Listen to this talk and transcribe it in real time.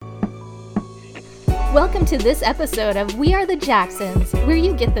Welcome to this episode of We Are the Jacksons, where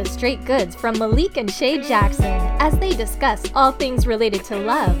you get the straight goods from Malik and Shay Jackson as they discuss all things related to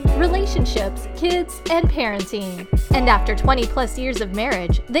love, relationships, kids, and parenting. And after 20 plus years of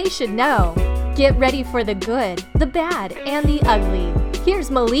marriage, they should know. Get ready for the good, the bad, and the ugly.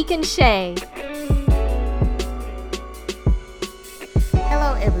 Here's Malik and Shay.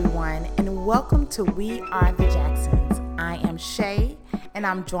 Hello everyone, and welcome to We Are the Jacksons. I am Shay, and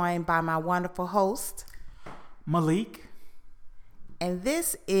I'm joined by my wonderful host, Malik. And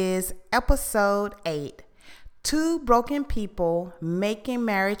this is episode 8, Two Broken People Making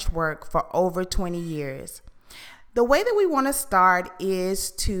Marriage Work for Over 20 Years. The way that we want to start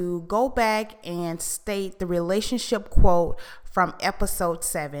is to go back and state the relationship quote from episode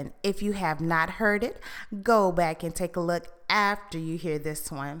 7. If you have not heard it, go back and take a look after you hear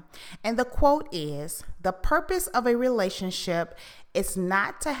this one. And the quote is, "The purpose of a relationship is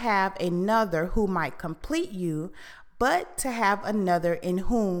not to have another who might complete you, but to have another in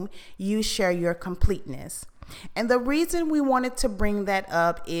whom you share your completeness." And the reason we wanted to bring that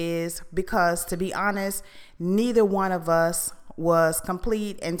up is because, to be honest, neither one of us was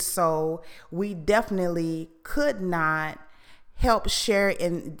complete. And so we definitely could not help share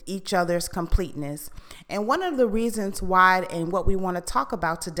in each other's completeness. And one of the reasons why and what we want to talk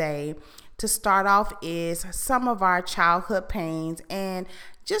about today to start off is some of our childhood pains and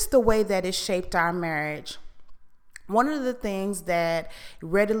just the way that it shaped our marriage. One of the things that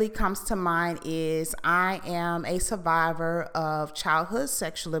readily comes to mind is I am a survivor of childhood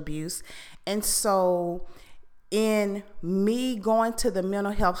sexual abuse. And so in me going to the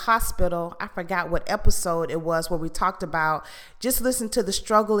mental health hospital, I forgot what episode it was where we talked about, just listen to The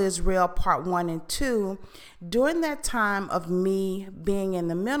Struggle is Real Part 1 and 2. During that time of me being in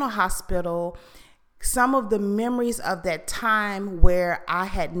the mental hospital, some of the memories of that time where I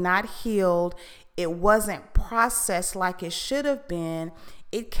had not healed, it wasn't processed like it should have been.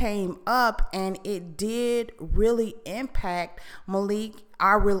 It came up and it did really impact Malik,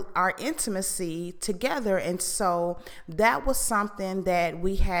 our intimacy together. And so that was something that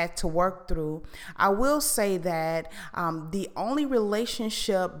we had to work through. I will say that the only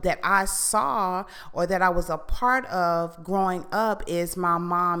relationship that I saw or that I was a part of growing up is my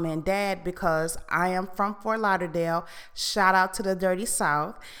mom and dad, because I am from Fort Lauderdale. Shout out to the Dirty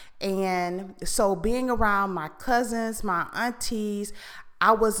South. And so being around my cousins, my aunties,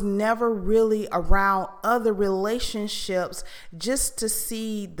 I was never really around other relationships just to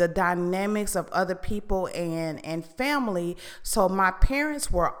see the dynamics of other people and family. So my parents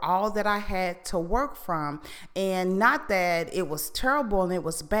were all that I had to work from. And not that it was terrible and it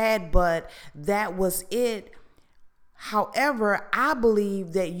was bad, but that was it. However, I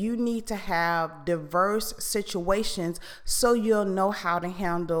believe that you need to have diverse situations so you'll know how to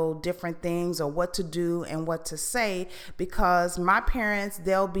handle different things or what to do and what to say, because my parents,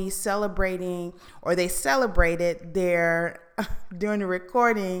 they'll be celebrating, or they celebrated their, during the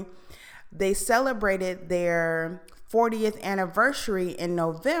recording, they celebrated their 40th anniversary in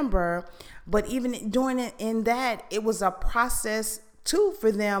November, but even doing it in that, it was a process too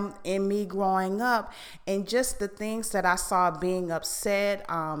for them and me growing up, and just the things that I saw being upset,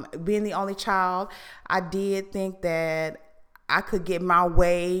 being the only child. I did think that I could get my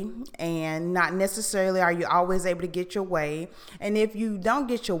way, and not necessarily are you always able to get your way. And if you don't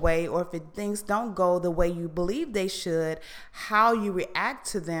get your way, or if things don't go the way you believe they should, how you react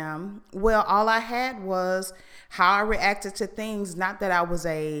to them. Well, all I had was how I reacted to things. Not that I was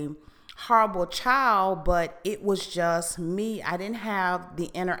a horrible child, but it was just me. I didn't have the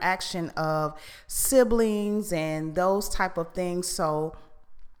interaction of siblings and those type of things. So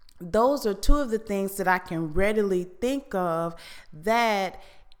those are two of the things that I can readily think of that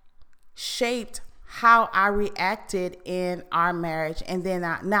shaped how I reacted in our marriage. And then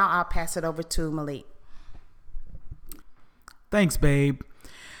now I'll pass it over to Malik. Thanks, babe.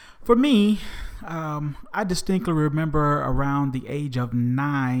 For me, I distinctly remember around the age of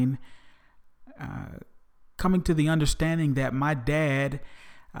 9, coming to the understanding that my dad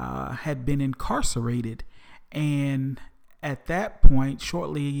had been incarcerated. And at that point,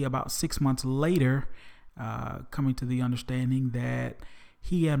 shortly about 6 months later, coming to the understanding that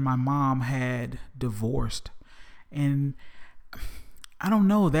he and my mom had divorced. And I don't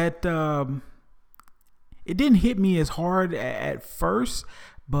know, that it didn't hit me as hard at first,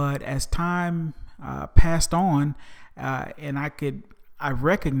 but as time passed on, and I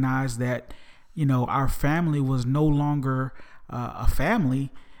recognized that, you know, our family was no longer a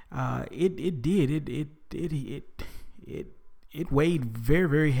family. It weighed very,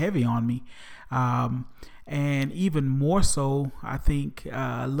 very heavy on me. And even more so, I think,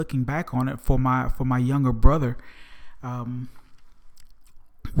 looking back on it, for my younger brother,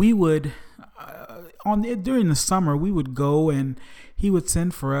 we would during the summer we would go, and he would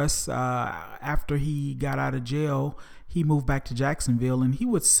send for us after he got out of jail. He moved back to Jacksonville, and he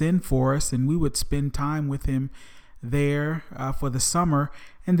would send for us, and we would spend time with him there for the summer,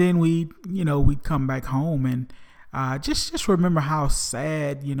 and then we'd come back home. And just remember how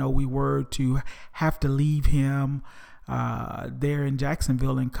sad we were to have to leave him there in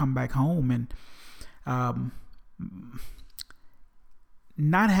Jacksonville and come back home, and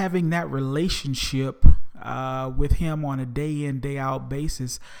not having that relationship with him on a day in, day out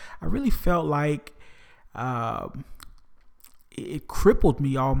basis. I really felt like it crippled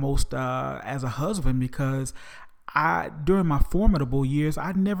me almost as a husband, because during my formidable years,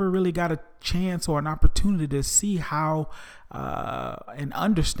 I never really got a chance or an opportunity to see how and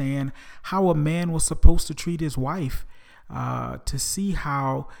understand how a man was supposed to treat his wife, to see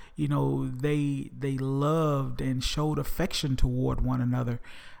how they loved and showed affection toward one another.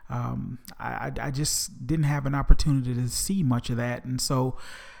 I just didn't have an opportunity to see much of that, and so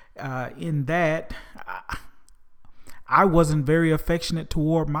in that, I wasn't very affectionate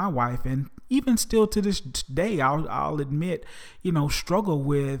toward my wife, and even still to this day, I'll admit, struggle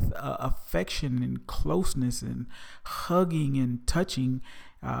with affection and closeness and hugging and touching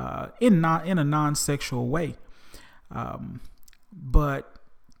in a non-sexual way. But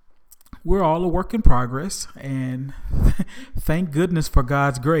we're all a work in progress, and thank goodness for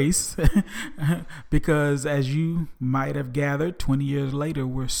God's grace, because as you might have gathered, 20 years later,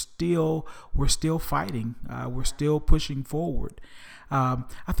 we're still fighting. We're still pushing forward.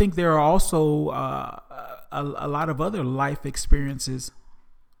 I think there are also a lot of other life experiences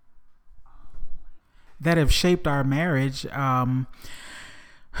that have shaped our marriage.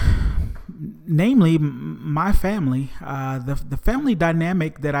 Namely, my family. The family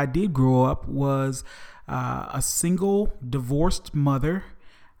dynamic that I did grow up was a single divorced mother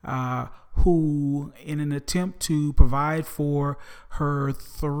who, in an attempt to provide for her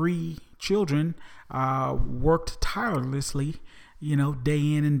 3 children, worked tirelessly,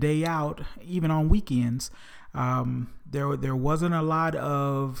 day in and day out, even on weekends. There wasn't a lot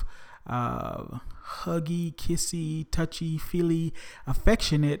of huggy, kissy, touchy, feely,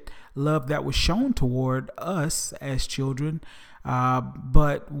 affectionate love that was shown toward us as children.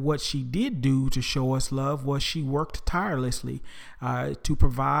 But what she did do to show us love was she worked tirelessly to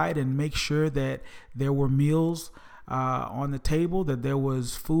provide and make sure that there were meals on the table, that there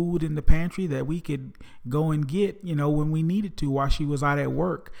was food in the pantry that we could go and get, when we needed to, while she was out at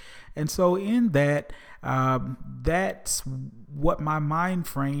work. And so in that, that's what my mind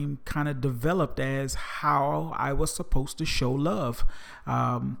frame kind of developed as how I was supposed to show love.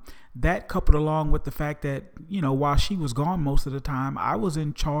 That coupled along with the fact that, while she was gone most of the time, I was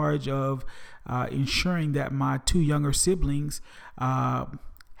in charge of ensuring that my 2 younger siblings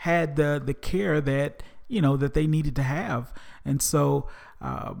had the care that, that they needed to have. And so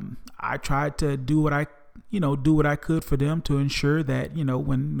I tried to do what I could for them to ensure that,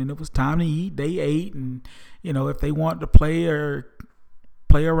 when it was time to eat, they ate. And, if they wanted to play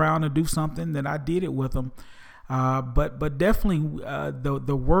around or do something, then I did it with them. But definitely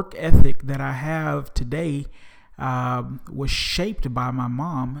the work ethic that I have today was shaped by my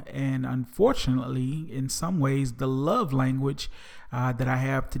mom. And unfortunately, in some ways, the love language that I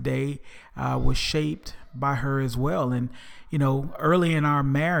have today was shaped by her as well. And, early in our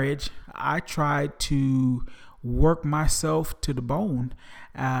marriage, I tried to work myself to the bone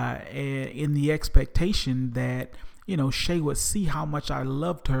in the expectation that, Shay would see how much I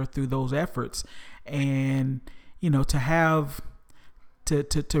loved her through those efforts. And, to have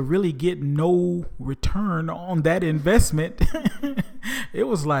to really get no return on that investment, it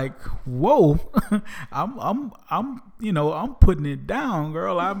was like, whoa, I'm putting it down,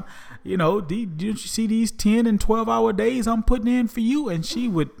 girl. Did you see these 10 and 12 hour days I'm putting in for you? And she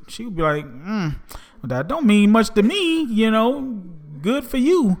would be like, that don't mean much to me, good for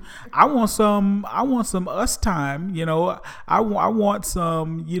you. I want some us time, I want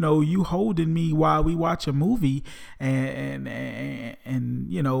some, you holding me while we watch a movie and a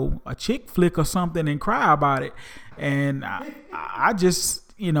chick flick or something and cry about it. And I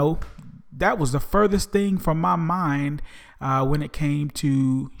just, that was the furthest thing from my mind when it came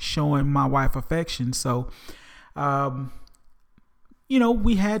to showing my wife affection. So, I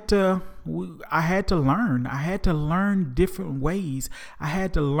had to learn different ways. I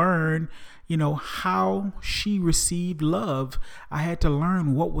had to learn, how she received love. I had to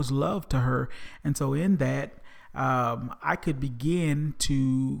learn what was love to her. And so in that, I could begin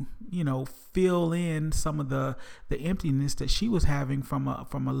to, fill in some of the emptiness that she was having from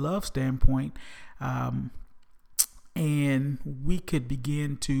a love standpoint. And we could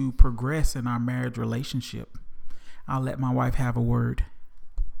begin to progress in our marriage relationship. I'll let my wife have a word.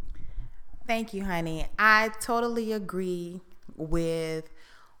 Thank you, honey. I totally agree with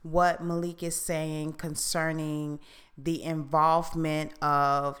what Malik is saying concerning the involvement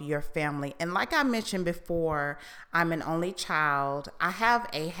of your family. And like I mentioned before, I'm an only child. I have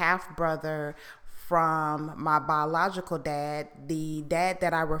a half brother from my biological dad, the dad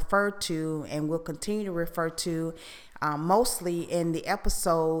that I refer to and will continue to refer to mostly in the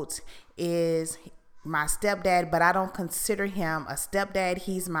episodes is my stepdad, but I don't consider him a stepdad.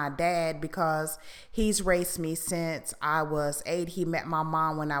 He's my dad because he's raised me since I was 8. He met my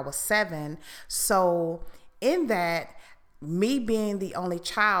mom when I was 7. So in that, me being the only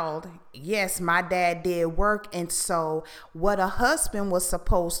child, yes, my dad did work. And so what a husband was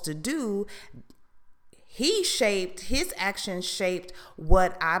supposed to do, his actions shaped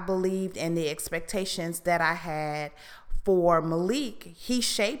what I believed and the expectations that I had for Malik. He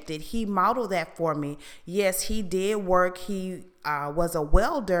shaped it. He modeled that for me. Yes, he did work. He was a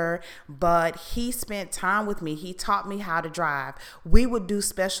welder, but he spent time with me. He taught me how to drive. We would do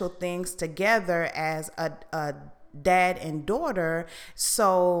special things together as a dad and daughter.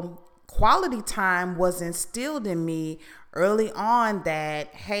 So quality time was instilled in me early on that,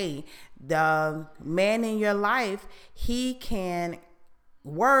 hey, the man in your life, he can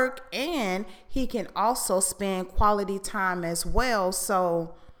work and he can also spend quality time as well.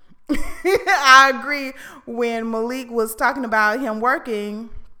 So I agree when Malik was talking about him working.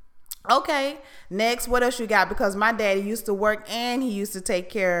 Okay, next, what else you got? Because my daddy used to work and he used to take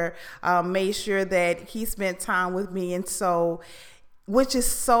care, made sure that he spent time with me. And so,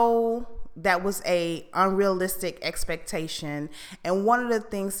 that was a unrealistic expectation. And one of the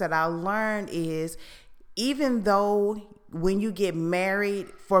things that I learned is, even though when you get married,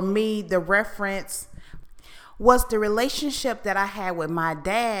 for me, the reference was the relationship that I had with my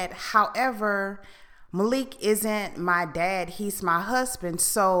dad. However, Malik isn't my dad. He's my husband.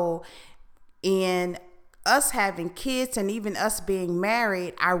 So in us having kids and even us being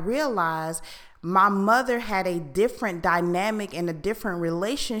married, I realized my mother had a different dynamic and a different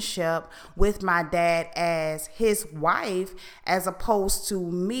relationship with my dad as his wife, as opposed to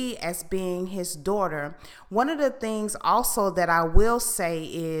me as being his daughter. One of the things also that I will say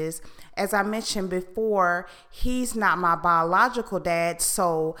is, as I mentioned before, he's not my biological dad.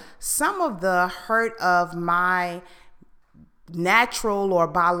 So some of the hurt of my natural or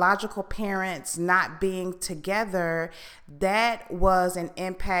biological parents not being together, that was an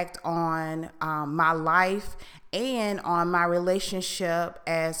impact on my life and on my relationship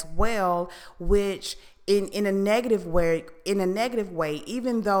as well, which in a negative way,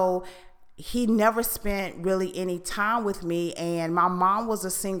 even though he never spent really any time with me, and my mom was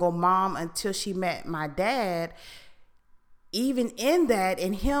a single mom until she met my dad. Even in that,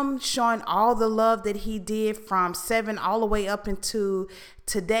 and him showing all the love that he did from 7 all the way up into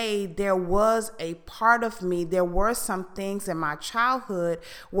today, there was a part of me, there were some things in my childhood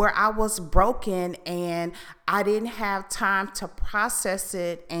where I was broken and I didn't have time to process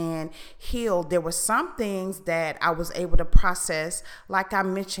it and heal. There were some things that I was able to process, like I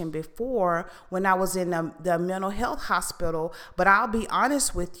mentioned before, when I was in the mental health hospital. But I'll be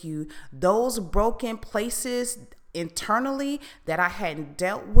honest with you, those broken places internally that I hadn't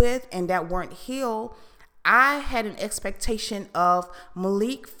dealt with and that weren't healed, I had an expectation of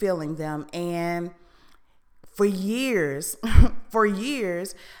Malik feeling them. And for years,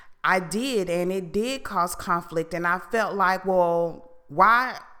 I did, and it did cause conflict. And I felt like, well,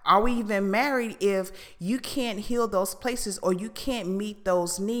 why are we even married if you can't heal those places or you can't meet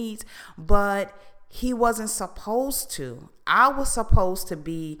those needs? But he wasn't supposed to. I was supposed to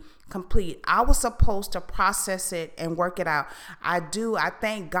be complete. I was supposed to process it and work it out. I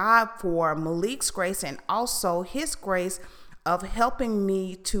thank God for Malik's grace and also his grace of helping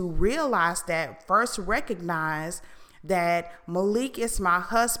me to realize that, first recognize that Malik is my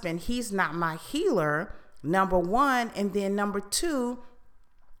husband. He's not my healer, number one. And then number two,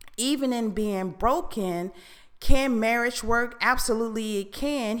 even in being broken, can marriage work? Absolutely it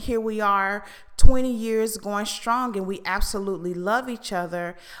can. Here we are 20 years going strong and we absolutely love each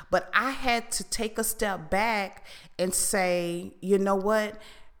other. But I had to take a step back and say, you know what?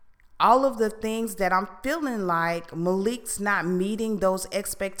 All of the things that I'm feeling like Malik's not meeting those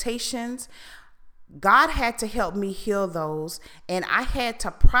expectations, God had to help me heal those. And I had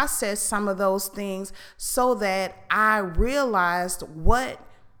to process some of those things so that I realized what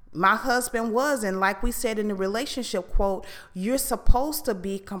my husband was. And like we said in the relationship quote, you're supposed to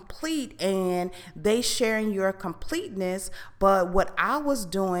be complete, and they sharing your completeness. But what I was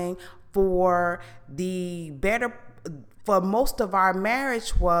doing for most of our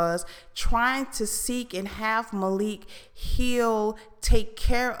marriage was trying to seek and have Malik heal, take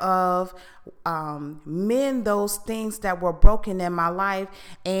care of, mend those things that were broken in my life.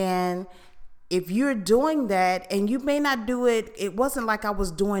 And if you're doing that, and you may not do it, it wasn't like I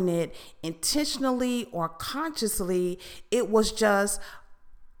was doing it intentionally or consciously. It was just,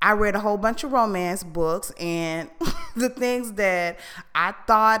 I read a whole bunch of romance books, and the things that I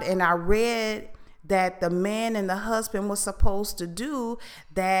thought and I read that the man and the husband was supposed to do,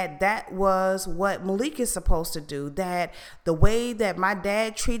 that was what Malik is supposed to do. That the way that my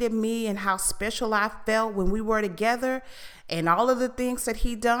dad treated me and how special I felt when we were together, and all of the things that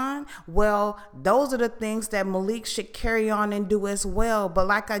he done, well, those are the things that Malik should carry on and do as well. But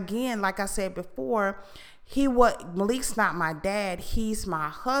like I said before, Malik's not my dad, he's my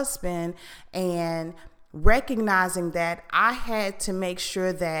husband. And recognizing that, I had to make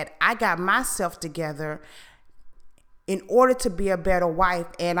sure that I got myself together in order to be a better wife.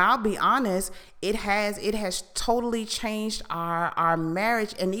 And I'll be honest, it has totally changed our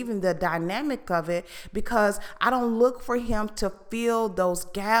marriage and even the dynamic of it, because I don't look for him to fill those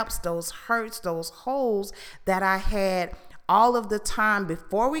gaps, those hurts, those holes that I had all of the time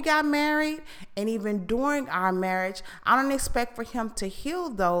before we got married, and even during our marriage. I don't expect for him to heal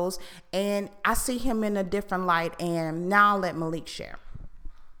those, and I see him in a different light. And now I'll let Malik share.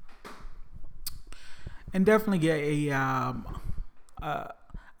 And definitely another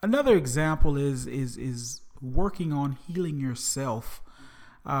example is working on healing yourself.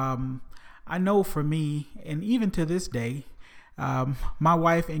 I know for me, and even to this day, my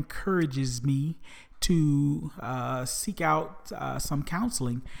wife encourages me to seek out some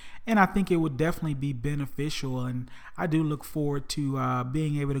counseling, and I think it would definitely be beneficial. And I do look forward to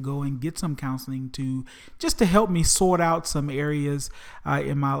being able to go and get some counseling to help me sort out some areas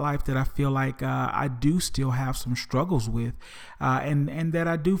in my life that I feel like I do still have some struggles with, and that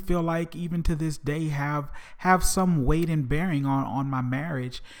I do feel like even to this day have some weight and bearing on my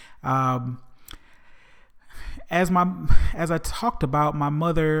marriage. As I talked about my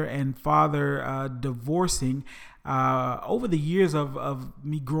mother and father divorcing, over the years of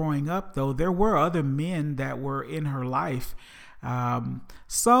me growing up, though, there were other men that were in her life.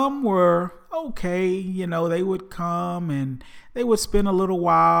 Some were okay, they would come and they would spend a little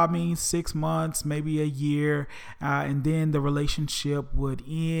while, 6 months, maybe a year, and then the relationship would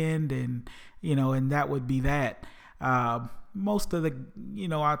end, and that would be that. Most of the,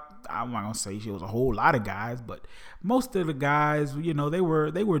 I'm not gonna say she was a whole lot of guys, but most of the guys, they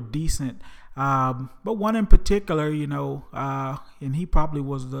were decent. But one in particular, and he probably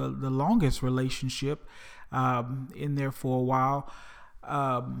was the longest relationship in there for a while.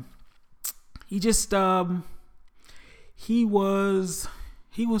 He was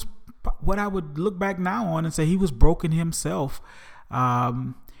what I would look back now on and say he was broken himself.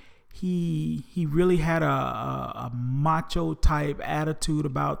 He really had a macho type attitude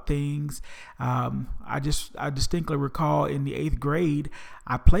about things. I distinctly recall in the 8th grade,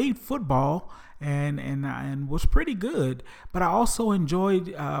 I played football and was pretty good, but I also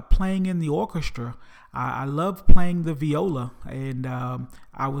enjoyed playing in the orchestra. I loved playing the viola, and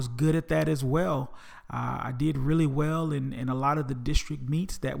I was good at that as well. I did really well in a lot of the district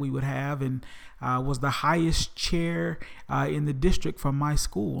meets that we would have, and was the highest chair in the district from my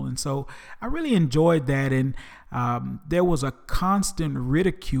school. And so I really enjoyed that. And there was a constant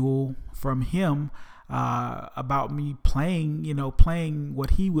ridicule from him about me playing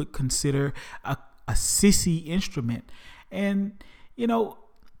what he would consider a sissy instrument. And,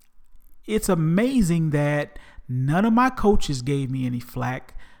 it's amazing that none of my coaches gave me any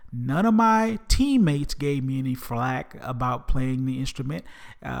flack. None of my teammates gave me any flack about playing the instrument,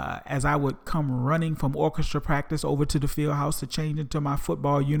 as I would come running from orchestra practice over to the field house to change into my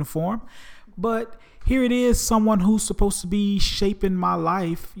football uniform. But here it is, someone who's supposed to be shaping my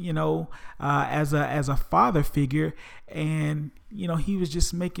life, as a father figure, and he was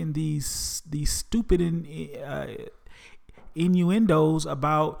just making these stupid innuendos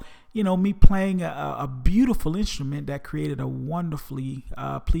about me playing a beautiful instrument that created a wonderfully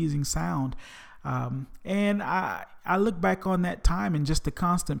pleasing sound. And I look back on that time and just the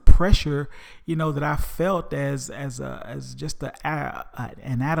constant pressure, that I felt as just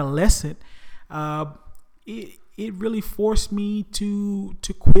an adolescent. It really forced me to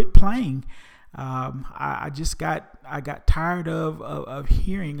quit playing. I got tired of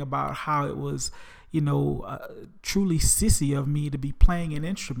hearing about how it was, truly sissy of me to be playing an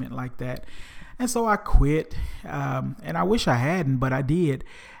instrument like that. And so I quit. And I wish I hadn't, but I did.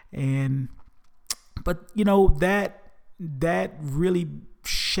 But that really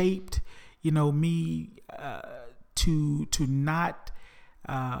shaped, me to not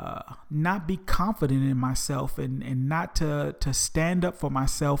be confident in myself and not to stand up for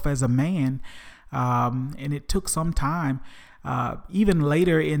myself as a man. And it took some time. Even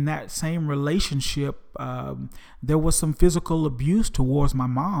later in that same relationship, there was some physical abuse towards my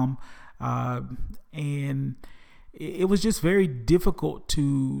mom. And it was just very difficult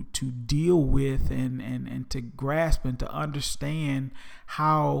to deal with and to grasp and to understand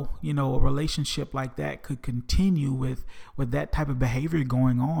how, a relationship like that could continue with that type of behavior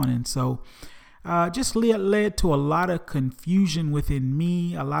going on. And so just led to a lot of confusion within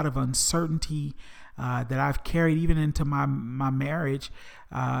me, a lot of uncertainty that I've carried even into my marriage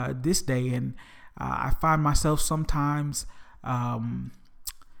this day. And I find myself sometimes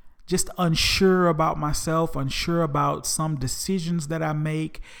just unsure about myself, unsure about some decisions that I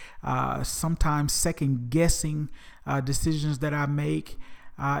make, sometimes second guessing decisions that I make,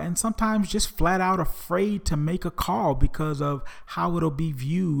 and sometimes just flat out afraid to make a call because of how it'll be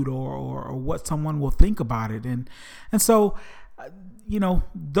viewed or what someone will think about it. And so,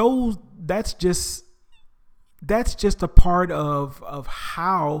 that's just a part of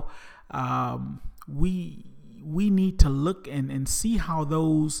how we need to look and see how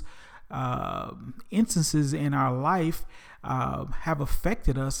those instances in our life have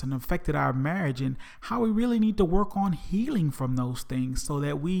affected us and affected our marriage, and how we really need to work on healing from those things so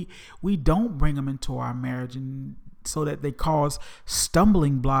that we don't bring them into our marriage, and so that they cause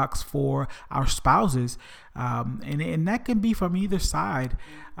stumbling blocks for our spouses. And that can be from either side.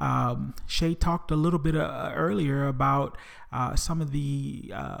 Shay talked a little bit earlier about some of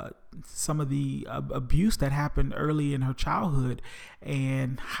the abuse that happened early in her childhood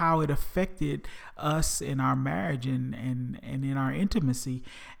and how it affected us in our marriage and in our intimacy.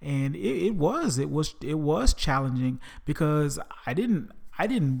 And it was challenging because I didn't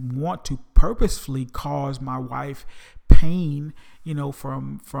want to purposefully cause my wife pain,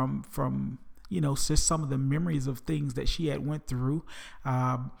 from just some of the memories of things that she had went through.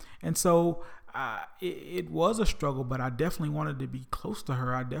 And so it was a struggle, but I definitely wanted to be close to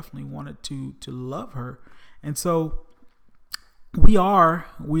her. I definitely wanted to love her. And so we are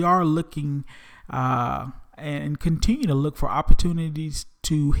looking and continue to look for opportunities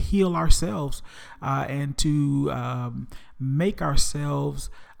to heal ourselves and to make ourselves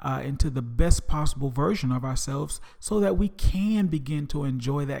into the best possible version of ourselves so that we can begin to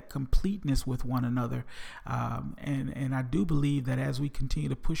enjoy that completeness with one another. And I do believe that as we continue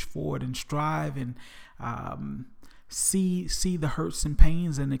to push forward and strive and see the hurts and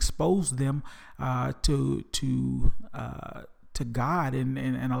pains and expose them to God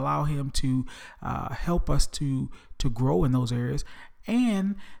and allow Him to help us to grow in those areas,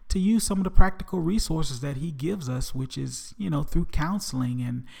 and to use some of the practical resources that He gives us, which is, through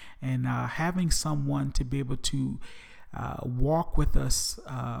counseling and having someone to be able to walk with us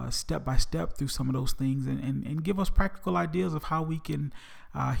step by step through some of those things and give us practical ideas of how we can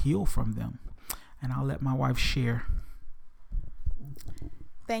heal from them. And I'll let my wife share.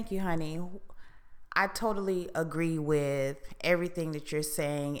 Thank you, honey. I totally agree with everything that you're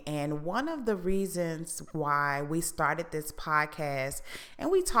saying. And one of the reasons why we started this podcast, and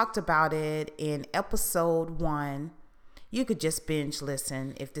we talked about it in episode 1, you could just binge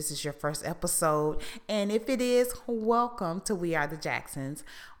listen if this is your first episode. And if it is, welcome to We Are the Jacksons.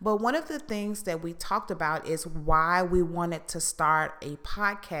 But one of the things that we talked about is why we wanted to start a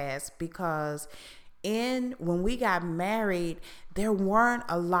podcast, because when we got married, there weren't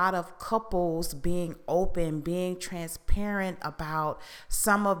a lot of couples being open, being transparent about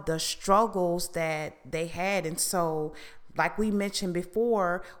some of the struggles that they had. And so, like we mentioned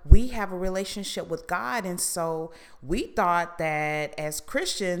before, we have a relationship with God. And so we thought that as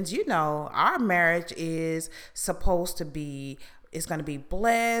Christians, our marriage is supposed to be, it's going to be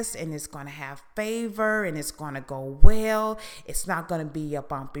blessed, and it's going to have favor, and it's going to go well. It's not going to be a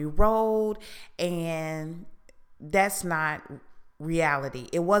bumpy road. And that's not reality.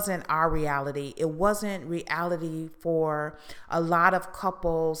 It wasn't our reality. It wasn't reality for a lot of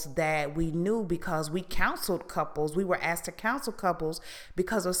couples that we knew, because we counseled couples. We were asked to counsel couples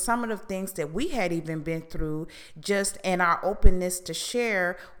because of some of the things that we had even been through. Just in our openness to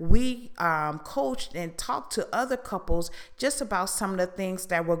share, we coached and talked to other couples just about some of the things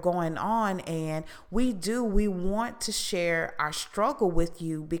that were going on. And we want to share our struggle with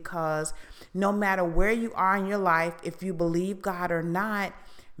you, because no matter where you are in your life, if you believe God or not,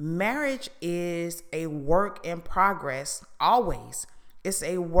 marriage is a work in progress. Always. It's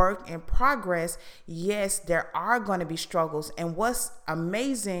a work in progress. Yes, there are going to be struggles. And what's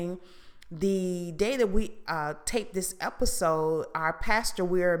amazing, the day that we taped this episode, our pastor,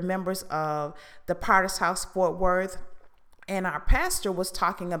 we're members of the Potter's House Fort Worth, and our pastor was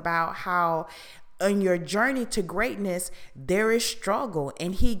talking about how on your journey to greatness, there is struggle.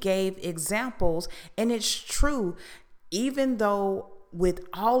 And he gave examples, and it's true. Even though with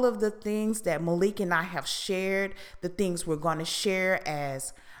all of the things that Malik and I have shared, the things we're going to share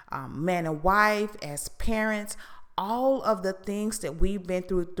as man and wife, as parents, all of the things that we've been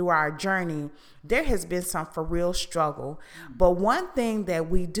through our journey, there has been some for real struggle. But one thing that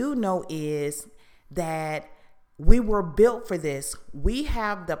we do know is that we were built for this. We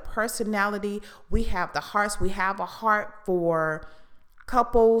have the personality, we have the hearts, we have a heart for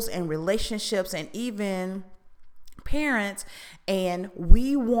couples and relationships and even parents, and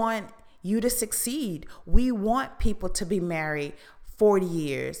we want you to succeed. We want people to be married 40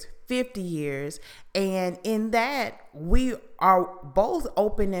 years, 50 years, and in that, we are both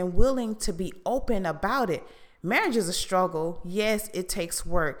open and willing to be open about it. Marriage is a struggle. Yes, it takes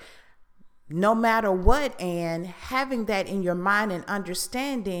work. No matter what, and having that in your mind and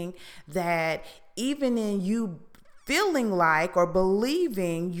understanding that even in you feeling like or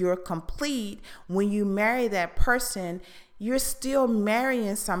believing you're complete, when you marry that person, you're still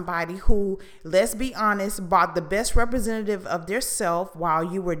marrying somebody who, let's be honest, bought the best representative of their self while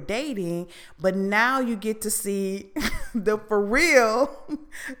you were dating, but now you get to see the real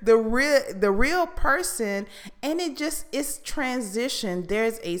person, and it's transition.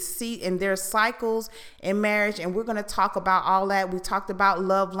 There's a seat and there's cycles in marriage, and we're going to talk about all that. We talked about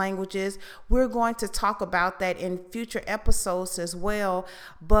love languages. We're going to talk about that in future episodes as well.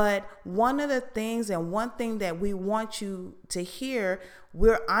 But one of the things, and one thing that we want you to hear,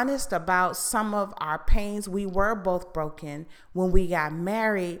 we're honest about some of our pains. We were both broken when we got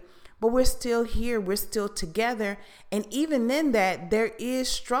married, but we're still here. We're still together. And even in that, there is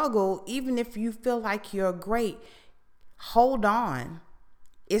struggle. Even if you feel like you're great, hold on.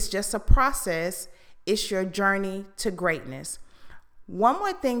 It's just a process. It's your journey to greatness. One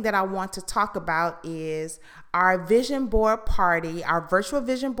more thing that I want to talk about is our vision board party, our virtual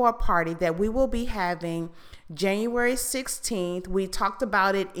vision board party that we will be having January 16th. We talked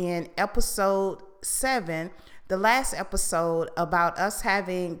about it in episode 7, the last episode, about us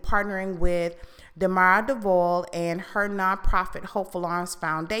partnering with Damara DeVoe and her nonprofit Hopeful Arms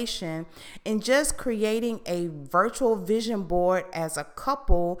Foundation, and just creating a virtual vision board as a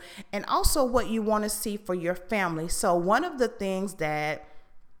couple, and also what you want to see for your family. So one of the things that,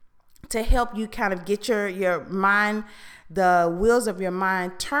 to help you kind of get your mind, the wheels of your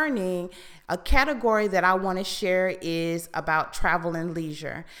mind turning, a category that I want to share is about travel and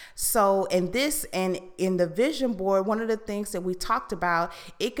leisure. So in the vision board, one of the things that we talked about,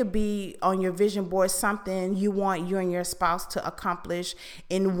 it could be on your vision board something you want you and your spouse to accomplish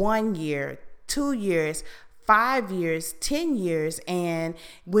in 1 year, 2 years, 5 years, 10 years. And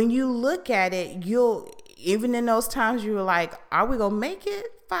when you look at it, even in those times you were like, are we gonna make it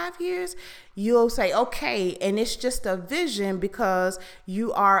 5 years? You'll say, okay. And it's just a vision, because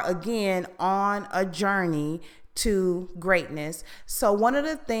you are, again, on a journey to greatness. So one of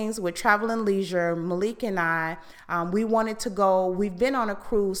the things with travel and leisure, Malik and I, we wanted to go. We've been on a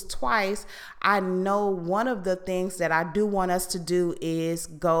cruise twice. I know one of the things that I do want us to do is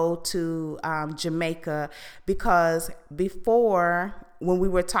go to Jamaica, because before, when we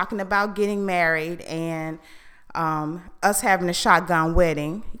were talking about getting married and us having a shotgun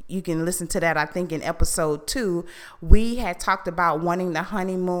wedding, you can listen to that, I think, in episode 2. We had talked about wanting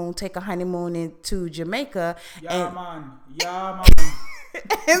to take a honeymoon into Jamaica. Yeah, man.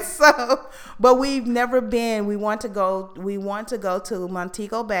 And so, but we've never been. We want to go to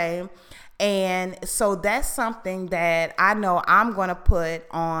Montego Bay. And so that's something that I know I'm going to put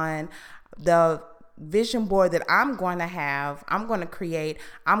on the vision board that I'm going to create,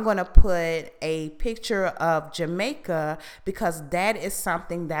 I'm going to put a picture of Jamaica because that is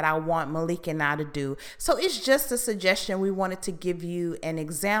something that I want Malik and I to do. So it's just a suggestion. We wanted to give you an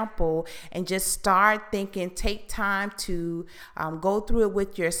example and just start thinking, take time to go through it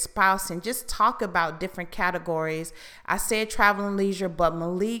with your spouse and just talk about different categories. I said travel and leisure, but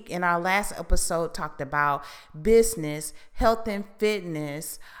Malik in our last episode talked about business, health and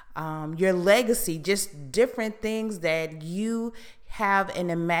fitness, your legacy, just different things that you have an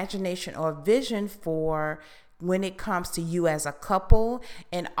imagination or vision for when it comes to you as a couple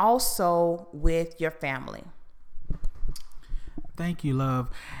and also with your family. Thank you, love.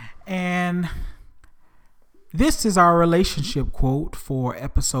 And this is our relationship quote for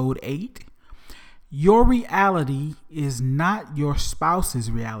episode 8. Your reality is not your spouse's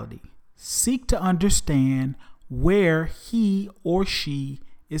reality. Seek to understand where he or she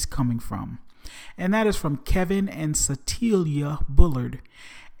is coming from. And that is from Kevin and Satilia Bullard.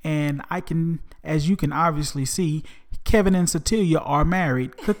 And as you can obviously see, Kevin and Satilia are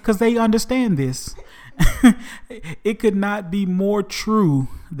married because they understand this. It could not be more true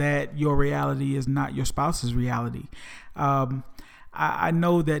that your reality is not your spouse's reality. I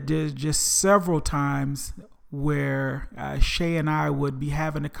know that there's just several times where Shay and I would be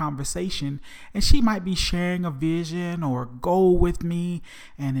having a conversation and she might be sharing a vision or a goal with me.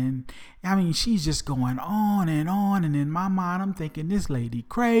 And then, she's just going on. And in my mind, I'm thinking, this lady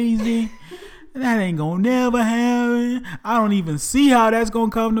crazy. That ain't gonna never happen. I don't even see how that's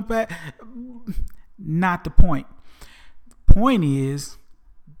gonna come to pass. Not the point. Point is,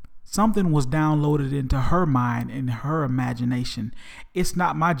 something was downloaded into her mind and her imagination. It's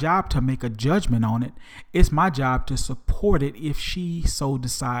not my job to make a judgment on it. It's my job to support it if she so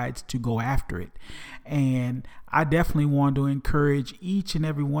decides to go after it. And I definitely want to encourage each and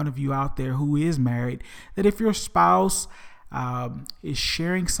every one of you out there who is married that if your spouse is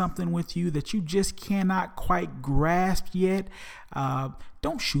sharing something with you that you just cannot quite grasp yet,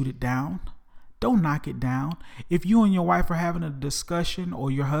 don't shoot it down. Don't knock it down. If you and your wife are having a discussion,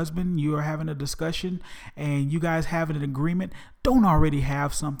 or your husband, you are having a discussion and you guys have an agreement, don't already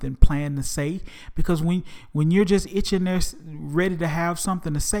have something planned to say, because when you're just itching there ready to have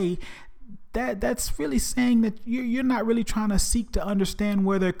something to say, that's really saying that you're not really trying to seek to understand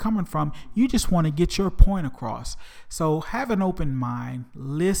where they're coming from. You just want to get your point across. So have an open mind.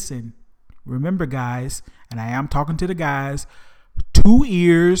 Listen. Remember, guys, and I am talking to the guys, 2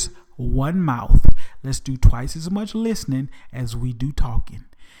 ears, 1 mouth. Let's do twice as much listening as we do talking.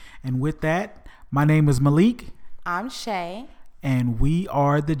 And with that, my name is Malik. I'm Shay. And we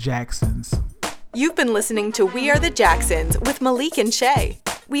are the Jacksons. You've been listening to We Are the Jacksons with Malik and Shay.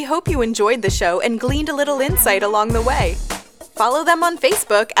 We hope you enjoyed the show and gleaned a little insight along the way. Follow them on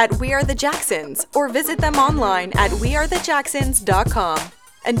Facebook at We Are the Jacksons or visit them online at wearethejacksons.com.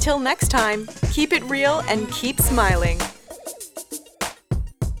 Until next time, keep it real and keep smiling.